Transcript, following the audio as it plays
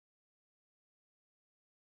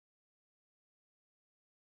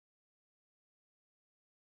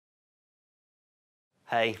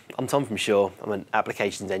Hey, I'm Tom from Shure. I'm an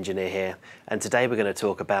applications engineer here, and today we're going to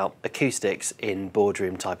talk about acoustics in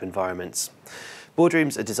boardroom type environments.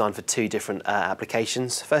 Boardrooms are designed for two different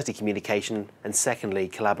applications. Firstly, communication, and secondly,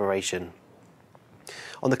 collaboration.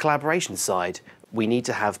 On the collaboration side, we need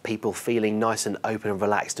to have people feeling nice and open and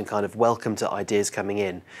relaxed and kind of welcome to ideas coming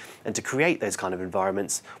in. And to create those kind of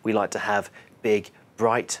environments, we like to have big,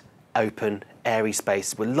 bright, open, airy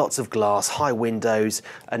spaces with lots of glass, high windows,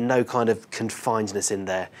 and no kind of confinedness in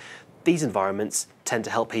there. These environments tend to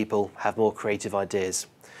help people have more creative ideas.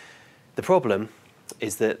 The problem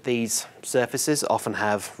is that these surfaces often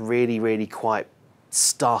have really quite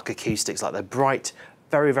stark acoustics, like they're bright,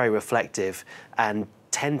 very reflective, and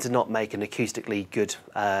tend to not make an acoustically good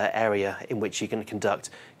area in which you can conduct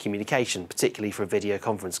communication, particularly for a video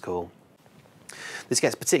conference call. This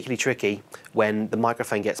gets particularly tricky when the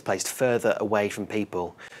microphone gets placed further away from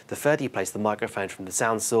people. The further you place the microphone from the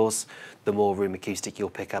sound source, the more room acoustic you'll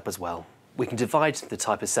pick up as well. We can divide the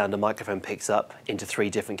type of sound a microphone picks up into three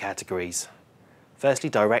different categories. Firstly,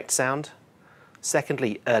 direct sound.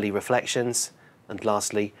 Secondly, early reflections. And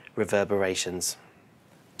lastly, reverberations.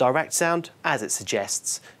 Direct sound, as it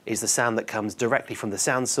suggests, is the sound that comes directly from the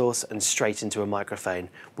sound source and straight into a microphone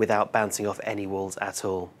without bouncing off any walls at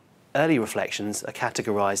all. Early reflections are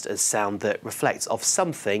categorised as sound that reflects off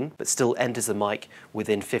something but still enters the mic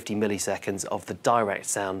within 50 milliseconds of the direct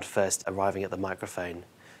sound first arriving at the microphone.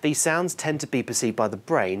 These sounds tend to be perceived by the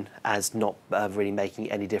brain as not really making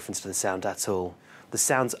any difference to the sound at all. The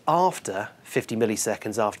sounds after 50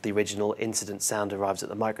 milliseconds after the original incident sound arrives at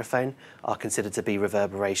the microphone are considered to be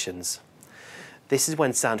reverberations. This is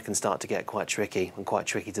when sound can start to get quite tricky and quite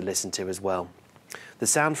tricky to listen to as well. The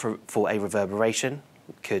sound for a reverberation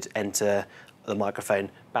could enter the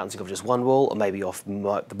microphone bouncing off just one wall, or maybe off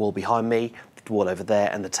the wall behind me, the wall over there,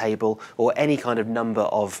 and the table, or any kind of number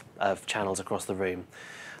of channels across the room.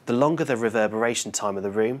 The longer the reverberation time of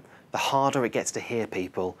the room, the harder it gets to hear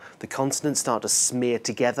people. The consonants start to smear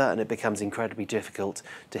together and it becomes incredibly difficult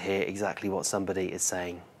to hear exactly what somebody is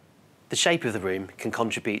saying. The shape of the room can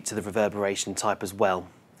contribute to the reverberation type as well,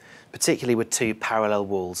 particularly with two parallel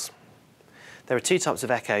walls. There are two types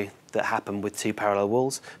of echo that happen with two parallel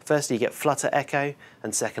walls. Firstly, you get flutter echo,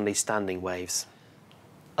 and secondly, standing waves.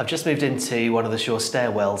 I've just moved into one of the Shure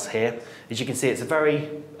stairwells here. As you can see, it's a very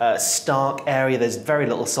stark area. There's very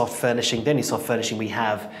little soft furnishing. The only soft furnishing we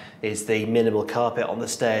have is the minimal carpet on the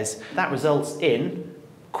stairs. That results in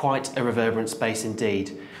quite a reverberant space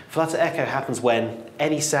indeed. Flutter echo happens when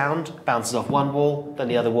any sound bounces off one wall, then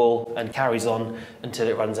the other wall, and carries on until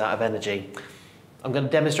it runs out of energy. I'm going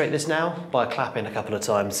to demonstrate this now by clapping a couple of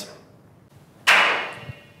times.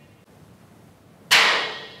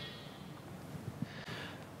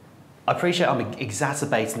 I appreciate I'm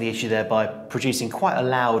exacerbating the issue there by producing quite a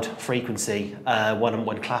loud frequency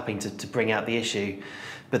when clapping to bring out the issue.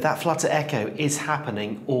 But that flutter echo is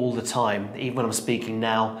happening all the time, even when I'm speaking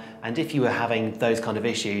now. And if you were having those kind of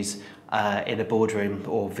issues in a boardroom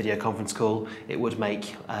or video conference call, it would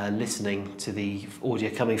make listening to the audio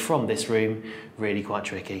coming from this room really quite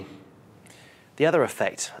tricky. The other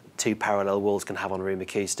effect two parallel walls can have on room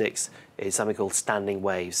acoustics is something called standing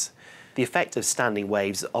waves. The effect of standing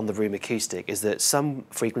waves on the room acoustic is that some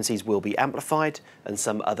frequencies will be amplified and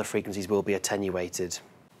some other frequencies will be attenuated.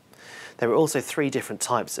 There are also three different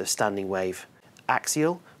types of standing wave.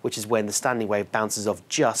 Axial, which is when the standing wave bounces off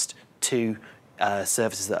just two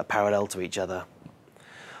surfaces that are parallel to each other.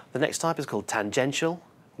 The next type is called tangential,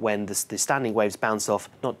 when the standing waves bounce off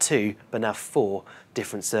not two, but now four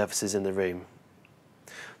different surfaces in the room.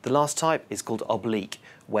 The last type is called oblique,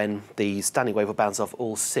 when the standing wave will bounce off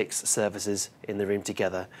all six surfaces in the room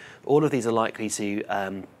together. All of these are likely to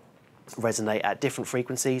resonate at different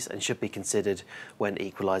frequencies and should be considered when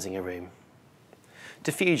equalizing a room.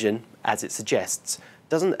 Diffusion, as it suggests,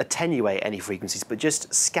 doesn't attenuate any frequencies but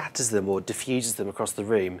just scatters them or diffuses them across the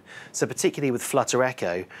room. So particularly with flutter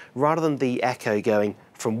echo, rather than the echo going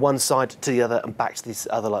from one side to the other and back to this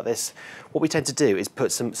other like this, what we tend to do is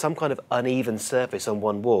put some kind of uneven surface on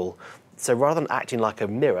one wall. So rather than acting like a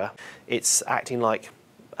mirror, it's acting like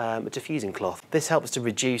a diffusing cloth. This helps to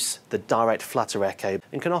reduce the direct flutter echo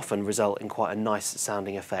and can often result in quite a nice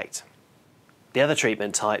sounding effect. The other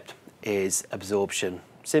treatment type is absorption,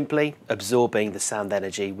 simply absorbing the sound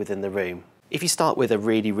energy within the room. If you start with a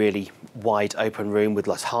really wide open room with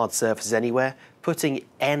less hard surfaces anywhere, putting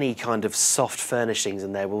any kind of soft furnishings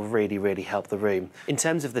in there will really help the room. In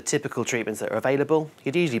terms of the typical treatments that are available,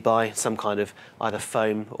 you'd usually buy some kind of either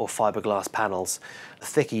foam or fiberglass panels. The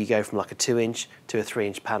thicker you go from like a 2-inch to a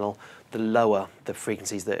 3-inch panel, the lower the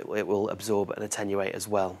frequencies that it will absorb and attenuate as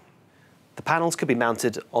well. The panels could be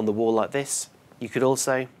mounted on the wall like this, You could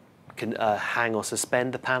also hang or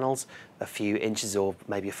suspend the panels a few inches or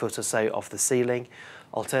maybe a foot or so off the ceiling.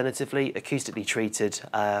 Alternatively, acoustically treated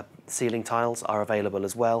ceiling tiles are available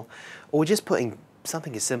as well, or just putting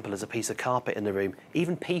something as simple as a piece of carpet in the room.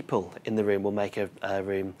 Even people in the room will make a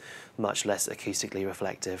room much less acoustically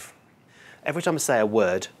reflective. Every time I say a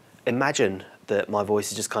word, imagine that my voice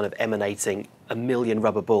is just kind of emanating a million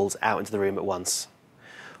rubber balls out into the room at once.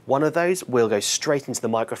 One of those will go straight into the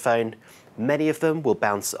microphone. Many of them will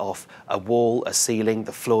bounce off a wall, a ceiling,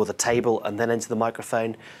 the floor, the table, and then into the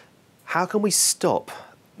microphone. How can we stop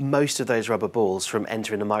most of those rubber balls from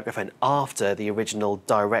entering the microphone after the original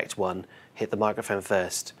direct one hit the microphone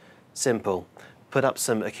first? Simple. Put up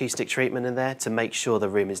some acoustic treatment in there to make sure the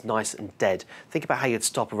room is nice and dead. Think about how you'd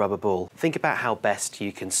stop a rubber ball. Think about how best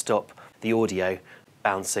you can stop the audio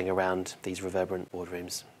bouncing around these reverberant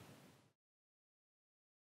boardrooms.